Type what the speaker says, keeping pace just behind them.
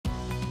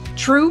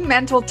True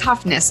mental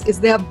toughness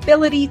is the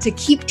ability to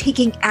keep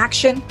taking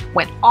action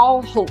when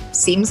all hope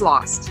seems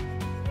lost.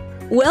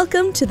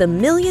 Welcome to the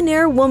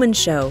Millionaire Woman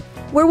Show,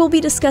 where we'll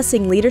be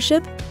discussing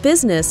leadership,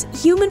 business,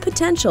 human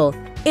potential,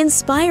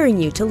 inspiring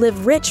you to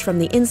live rich from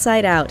the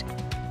inside out.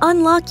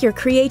 Unlock your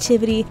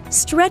creativity,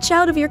 stretch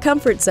out of your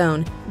comfort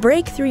zone,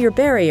 break through your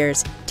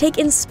barriers, take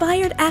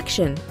inspired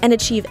action, and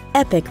achieve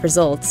epic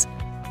results.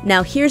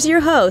 Now here's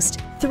your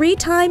host,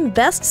 three-time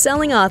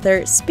best-selling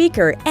author,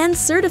 speaker, and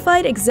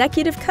certified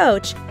executive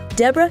coach,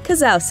 Debra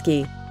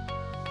Kasowski.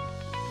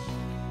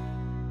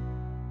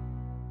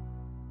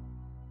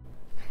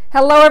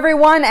 Hello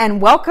everyone,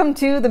 and welcome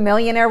to the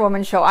Millionaire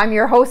Woman Show. I'm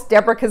your host,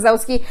 Debra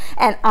Kasowski,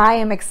 and I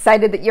am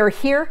excited that you're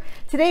here.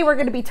 Today we're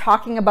going to be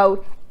talking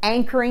about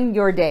anchoring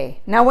your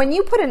day. Now, when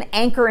you put an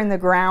anchor in the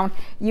ground,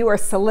 you are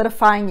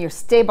solidifying, you're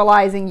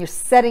stabilizing, you're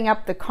setting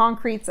up the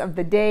concretes of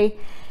the day.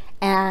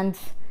 And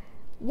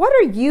what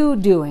are you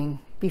doing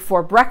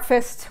before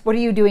breakfast? What are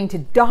you doing to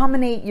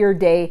dominate your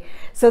day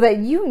so that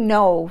you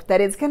know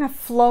that it's going to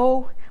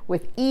flow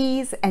with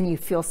ease and you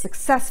feel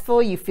successful,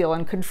 you feel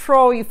in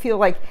control, you feel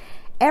like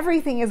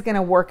everything is going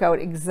to work out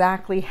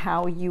exactly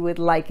how you would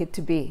like it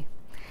to be?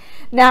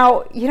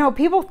 Now,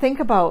 people think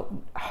about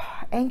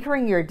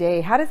anchoring your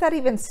day. How does that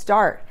even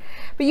start?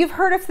 But you've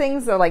heard of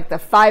things like the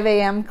 5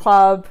 a.m.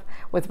 club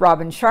with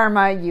Robin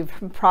Sharma.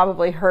 You've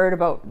probably heard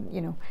about,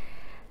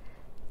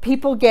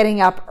 people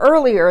getting up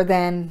earlier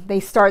than they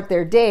start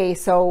their day.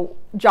 So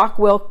Jock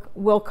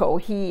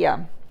Wilco, he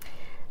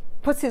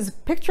puts his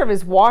picture of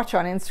his watch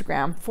on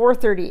Instagram,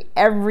 4:30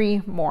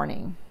 every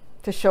morning,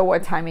 to show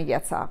what time he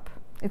gets up.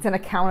 It's an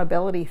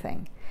accountability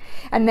thing.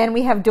 And then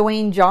we have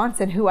Dwayne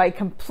Johnson, who I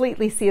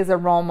completely see as a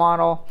role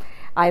model.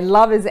 I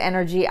love his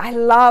energy. I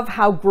love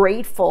how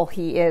grateful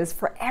he is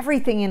for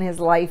everything in his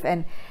life.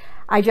 And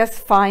I just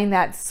find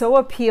that so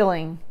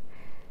appealing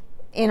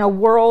in a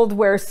world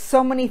where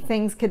so many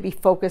things could be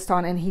focused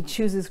on, and he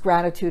chooses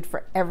gratitude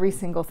for every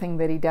single thing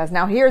that he does.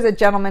 Now, here's a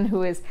gentleman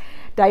who has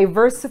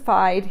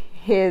diversified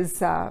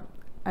his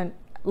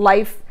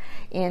life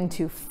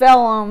into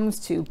films,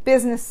 to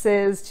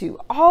businesses, to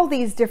all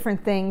these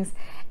different things,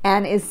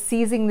 and is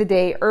seizing the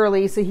day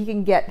early so he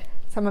can get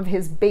some of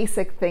his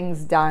basic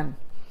things done.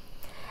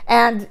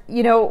 And,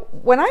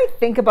 when I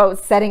think about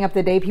setting up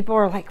the day, people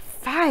are like,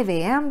 5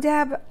 a.m.,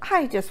 Deb?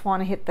 I just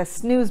want to hit the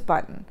snooze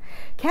button.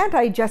 Can't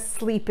I just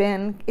sleep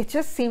in? It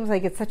just seems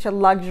like it's such a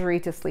luxury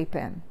to sleep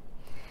in.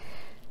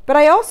 But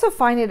I also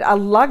find it a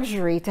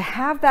luxury to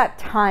have that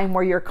time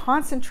where you're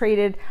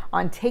concentrated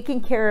on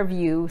taking care of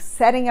you,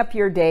 setting up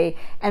your day,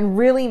 and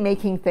really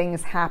making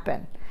things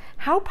happen.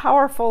 How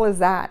powerful is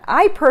that?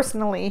 I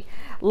personally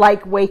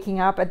like waking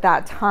up at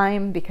that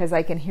time because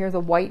I can hear the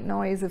white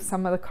noise of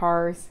some of the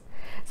cars.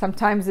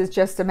 Sometimes it's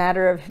just a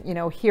matter of,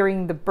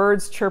 hearing the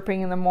birds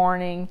chirping in the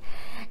morning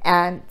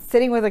and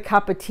sitting with a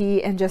cup of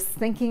tea and just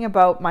thinking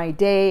about my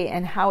day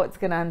and how it's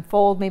going to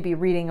unfold, maybe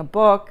reading a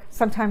book.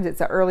 Sometimes it's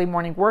an early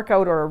morning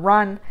workout or a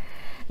run.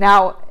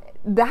 Now,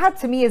 that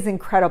to me is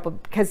incredible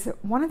because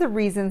one of the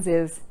reasons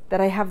is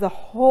that I have the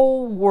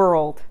whole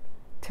world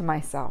to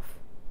myself.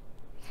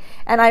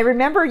 And I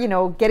remember,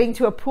 getting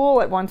to a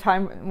pool at one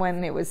time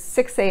when it was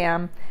 6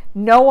 a.m.,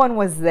 no one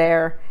was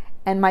there.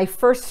 And my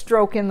first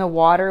stroke in the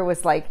water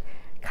was like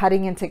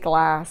cutting into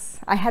glass.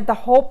 I had the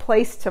whole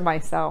place to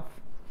myself.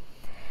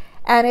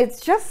 And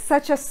it's just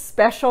such a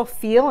special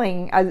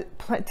feeling, a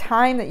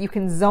time that you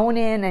can zone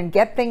in and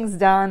get things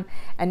done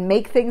and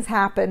make things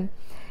happen.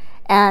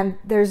 And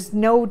there's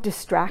no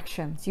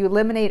distractions. You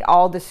eliminate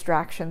all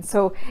distractions.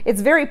 So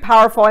it's very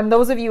powerful. And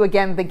those of you,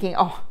 again, thinking,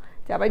 oh,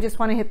 Deb, I just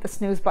want to hit the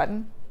snooze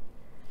button.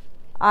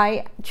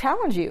 I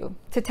challenge you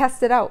to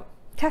test it out.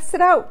 Test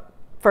it out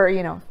for,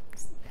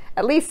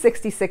 at least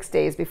 66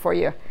 days before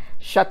you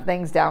shut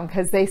things down,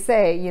 because they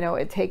say,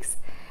 it takes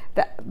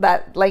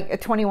that like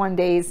 21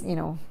 days,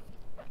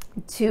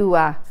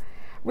 to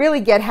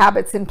really get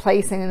habits in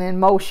place and in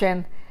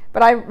motion.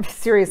 But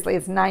seriously,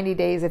 it's 90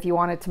 days if you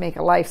want it to make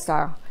a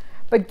lifestyle.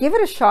 But give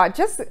it a shot.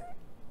 Just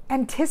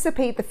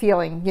anticipate the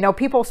feeling.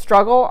 People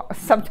struggle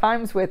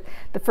sometimes with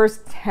the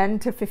first 10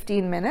 to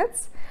 15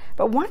 minutes,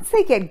 but once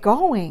they get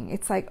going,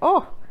 it's like,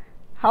 oh,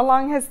 how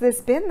long has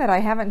this been that I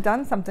haven't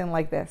done something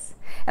like this?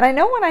 And I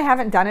know when I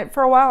haven't done it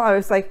for a while, I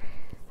was like,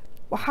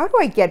 well, how do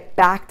I get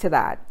back to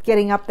that,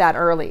 getting up that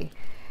early?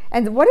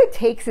 And what it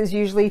takes is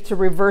usually to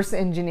reverse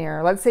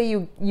engineer. Let's say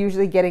you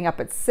usually getting up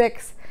at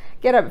 6,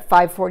 get up at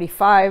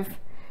 5:45,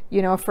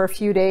 for a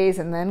few days,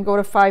 and then go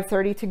to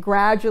 5:30 to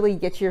gradually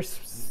get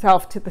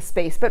yourself to the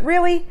space. But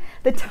really,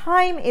 the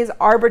time is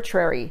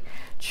arbitrary.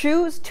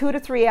 Choose 2 to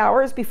 3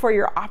 hours before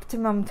your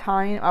optimum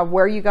time of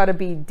where you got to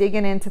be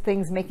digging into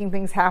things, making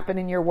things happen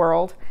in your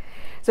world.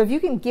 So if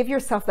you can give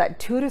yourself that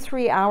 2 to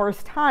 3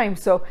 hours time,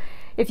 so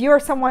if you are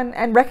someone,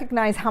 and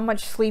recognize how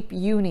much sleep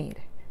you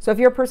need. So if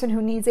you're a person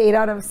who needs 8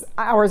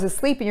 hours of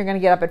sleep and you're going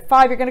to get up at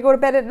 5, you're going to go to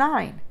bed at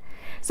 9.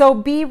 So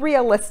be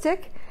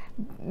realistic,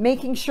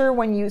 making sure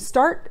when you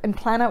start and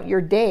plan out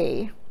your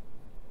day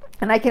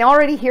And I can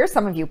already hear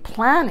some of you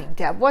planning,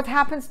 Deb, what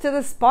happens to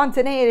the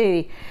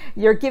spontaneity?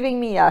 You're giving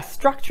me a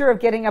structure of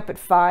getting up at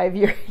 5.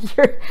 You're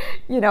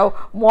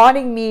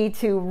wanting me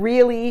to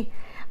really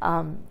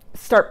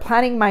start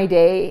planning my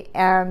day.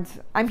 And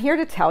I'm here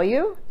to tell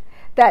you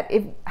that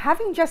if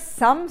having just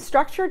some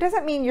structure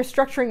doesn't mean your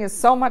structuring is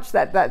so much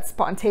that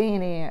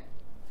spontaneity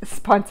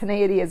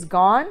is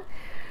gone,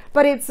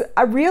 but it's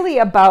really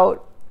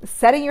about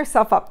setting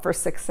yourself up for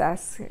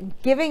success,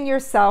 giving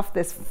yourself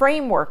this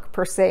framework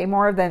per se,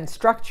 more than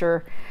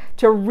structure,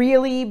 to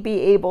really be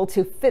able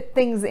to fit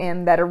things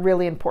in that are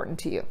really important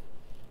to you.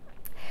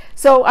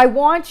 So I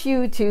want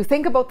you to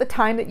think about the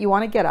time that you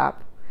want to get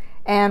up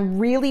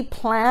and really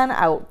plan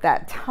out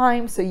that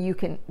time so you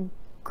can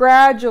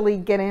gradually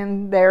get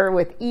in there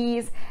with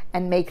ease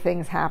and make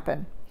things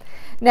happen.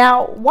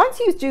 Now, once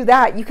you do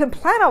that, you can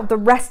plan out the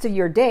rest of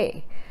your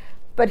day.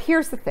 But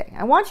here's the thing.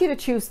 I want you to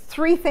choose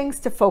 3 things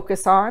to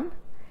focus on.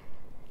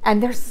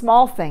 And they're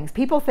small things.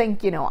 People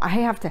think, I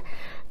have to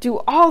do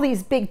all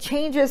these big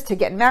changes to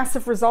get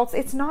massive results.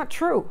 It's not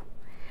true.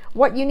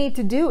 What you need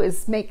to do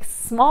is make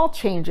small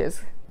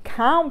changes,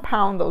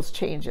 compound those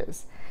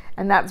changes.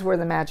 And that's where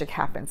the magic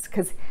happens.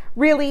 Because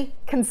really,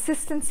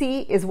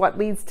 consistency is what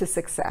leads to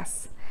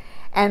success.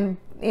 And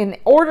in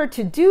order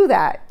to do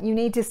that, you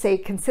need to stay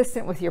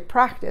consistent with your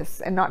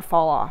practice and not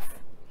fall off.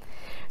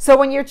 So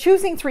when you're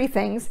choosing 3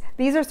 things,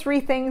 these are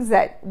 3 things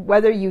that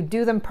whether you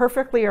do them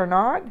perfectly or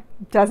not,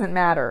 doesn't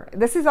matter.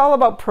 This is all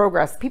about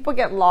progress. People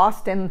get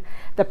lost in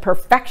the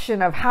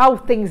perfection of how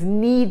things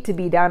need to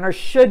be done or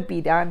should be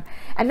done,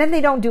 and then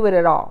they don't do it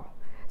at all.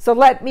 So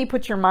let me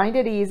put your mind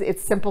at ease.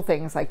 It's simple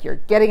things like you're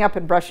getting up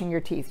and brushing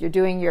your teeth. You're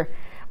doing your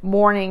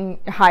morning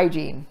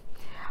hygiene.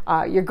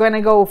 You're going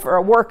to go for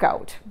a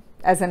workout,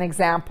 as an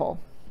example.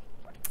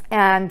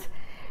 And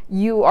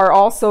you are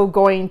also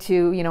going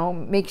to,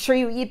 make sure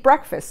you eat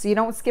breakfast so you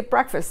don't skip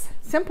breakfast.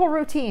 Simple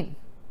routine.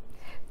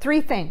 3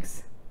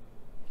 things.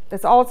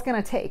 That's all it's going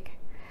to take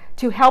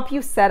to help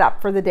you set up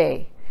for the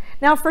day.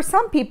 Now, for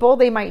some people,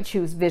 they might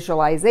choose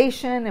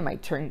visualization. They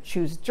might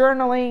choose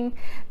journaling.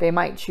 They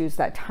might choose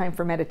that time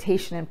for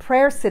meditation and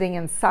prayer, sitting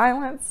in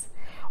silence.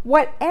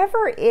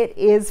 Whatever it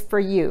is for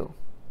you,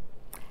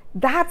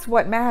 that's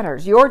what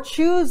matters. You're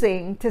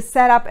choosing to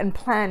set up and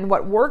plan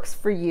what works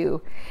for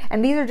you.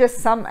 And these are just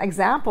some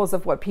examples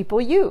of what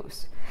people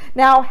use.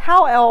 Now,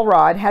 Hal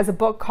Elrod has a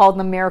book called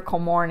The Miracle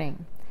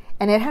Morning.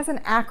 And it has an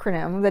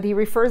acronym that he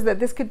refers that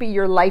this could be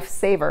your life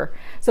saver.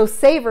 So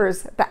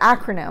SAVER's the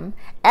acronym.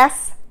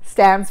 S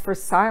stands for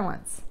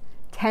silence.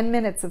 10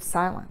 minutes of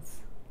silence.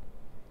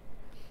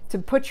 To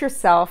put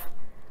yourself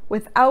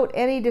without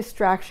any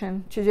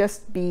distraction to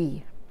just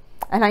be.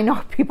 And I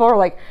know people are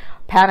like,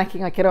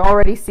 panicking. I can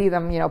already see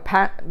them,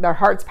 their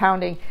hearts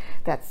pounding.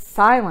 That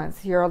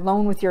silence, you're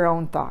alone with your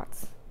own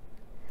thoughts.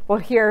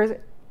 Well,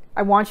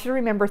 I want you to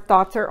remember,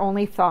 thoughts are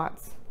only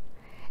thoughts.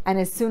 And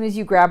as soon as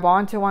you grab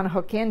onto one,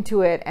 hook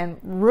into it, and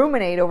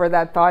ruminate over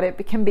that thought, it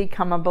can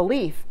become a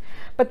belief.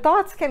 But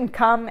thoughts can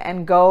come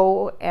and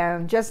go,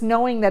 and just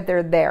knowing that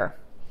they're there.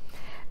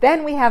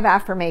 Then we have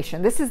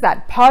affirmation. This is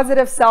that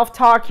positive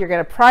self-talk. You're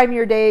going to prime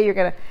your day. You're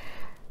going to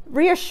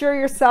reassure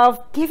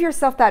yourself, give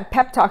yourself that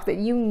pep talk that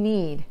you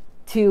need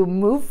to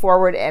move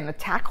forward and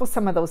tackle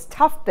some of those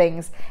tough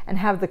things and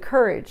have the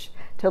courage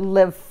to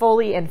live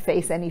fully and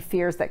face any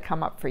fears that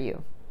come up for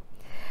you.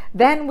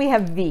 Then we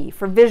have V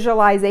for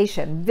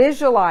visualization,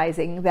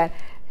 visualizing that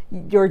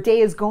your day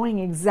is going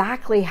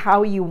exactly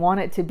how you want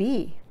it to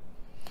be.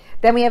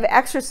 Then we have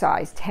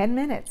exercise, 10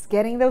 minutes,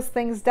 getting those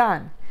things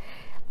done.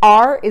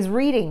 R is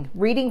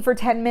reading for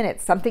 10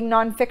 minutes, something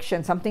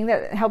nonfiction, something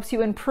that helps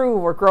you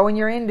improve or grow in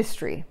your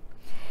industry.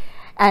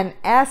 And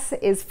S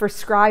is for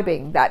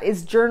scribing. That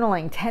is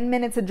journaling, 10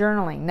 minutes of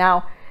journaling.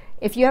 Now,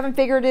 if you haven't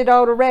figured it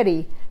out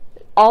already,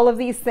 all of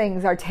these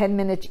things are 10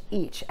 minutes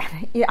each.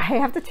 And I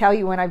have to tell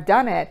you, when I've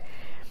done it,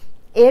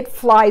 it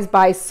flies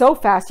by so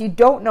fast, you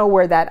don't know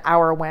where that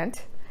hour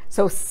went.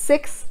 So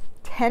 6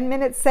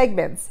 10-minute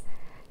segments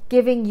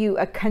giving you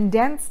a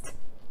condensed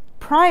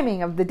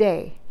priming of the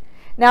day.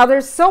 Now,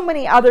 there's so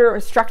many other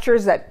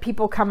structures that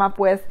people come up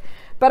with,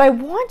 but I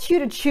want you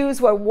to choose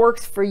what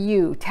works for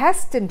you.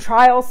 Test and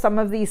trial some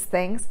of these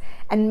things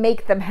and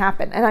make them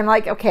happen. And I'm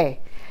like, okay,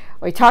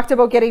 we talked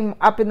about getting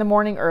up in the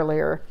morning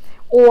earlier,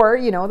 or,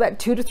 that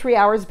 2 to 3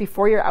 hours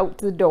before you're out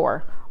the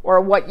door, or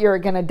what you're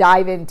going to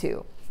dive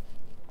into.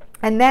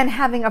 And then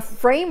having a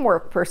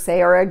framework per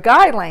se, or a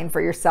guideline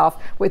for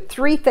yourself with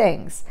 3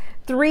 things.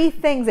 3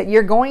 things that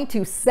you're going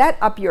to set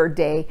up your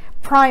day,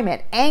 prime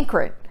it,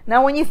 anchor it.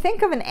 Now, when you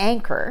think of an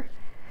anchor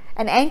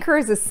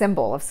is a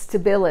symbol of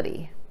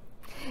stability.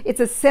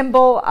 It's a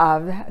symbol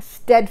of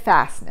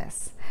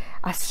steadfastness,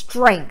 a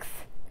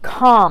strength,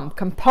 calm,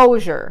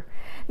 composure.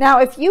 Now,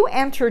 if you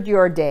entered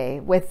your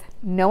day with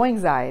no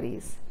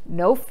anxieties,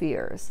 no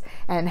fears,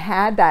 and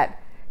had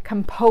that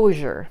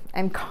composure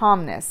and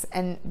calmness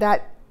and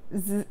that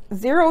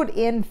zeroed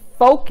in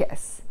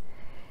focus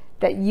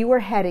that you were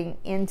heading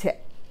into,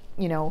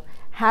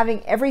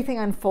 having everything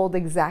unfold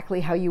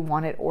exactly how you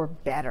want it or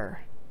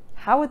better,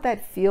 how would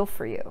that feel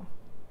for you?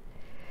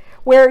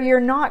 where you're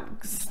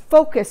not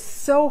focused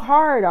so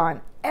hard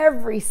on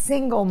every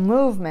single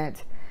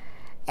movement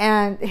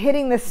and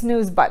hitting the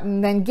snooze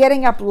button, then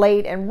getting up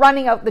late and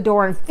running out the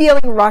door and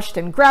feeling rushed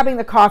and grabbing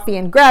the coffee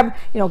and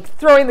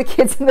throwing the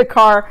kids in the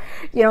car,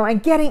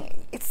 and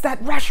it's that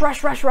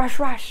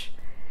rush.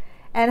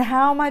 And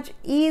how much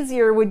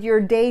easier would your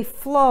day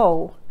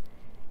flow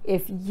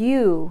if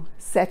you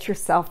set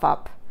yourself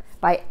up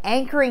by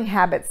anchoring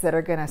habits that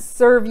are going to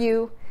serve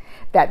you,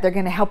 that they're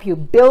going to help you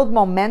build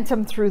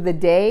momentum through the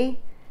day,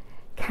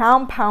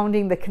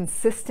 compounding the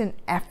consistent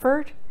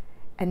effort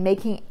and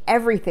making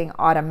everything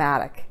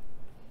automatic.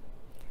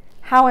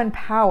 How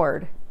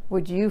empowered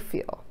would you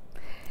feel?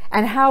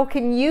 And how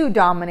can you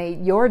dominate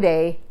your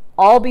day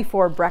all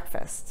before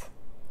breakfast?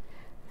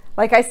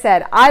 Like I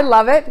said, I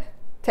love it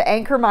to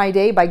anchor my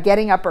day by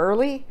getting up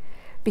early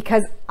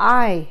because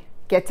I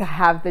get to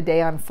have the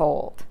day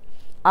unfold.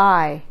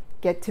 I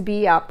get to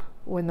be up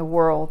when the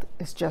world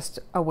is just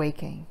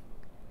awaking.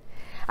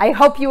 I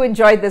hope you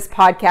enjoyed this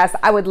podcast.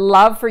 I would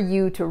love for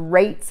you to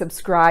rate,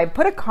 subscribe,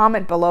 put a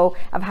comment below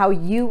of how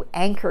you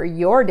anchor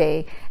your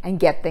day and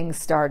get things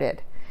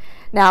started.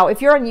 Now,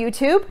 if you're on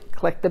YouTube,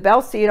 click the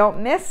bell so you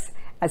don't miss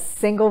a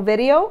single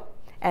video.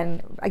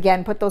 And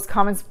again, put those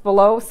comments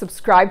below,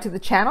 subscribe to the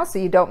channel so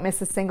you don't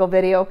miss a single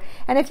video.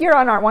 And if you're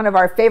on one of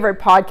our favorite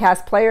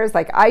podcast players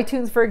like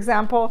iTunes, for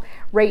example,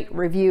 rate,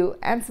 review,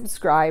 and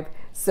subscribe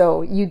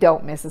so you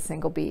don't miss a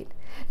single beat.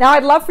 Now,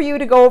 I'd love for you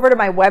to go over to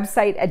my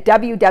website at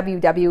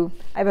www.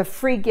 I have a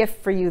free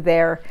gift for you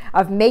there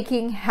of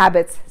making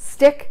habits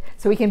stick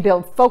so we can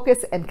build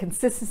focus and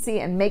consistency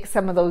and make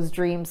some of those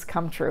dreams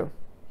come true.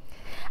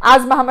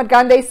 As Mahatma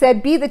Gandhi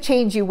said, be the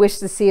change you wish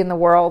to see in the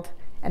world.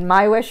 And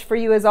my wish for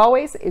you, as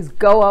always, is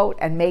go out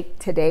and make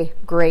today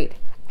great.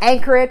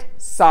 Anchor it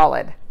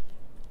solid.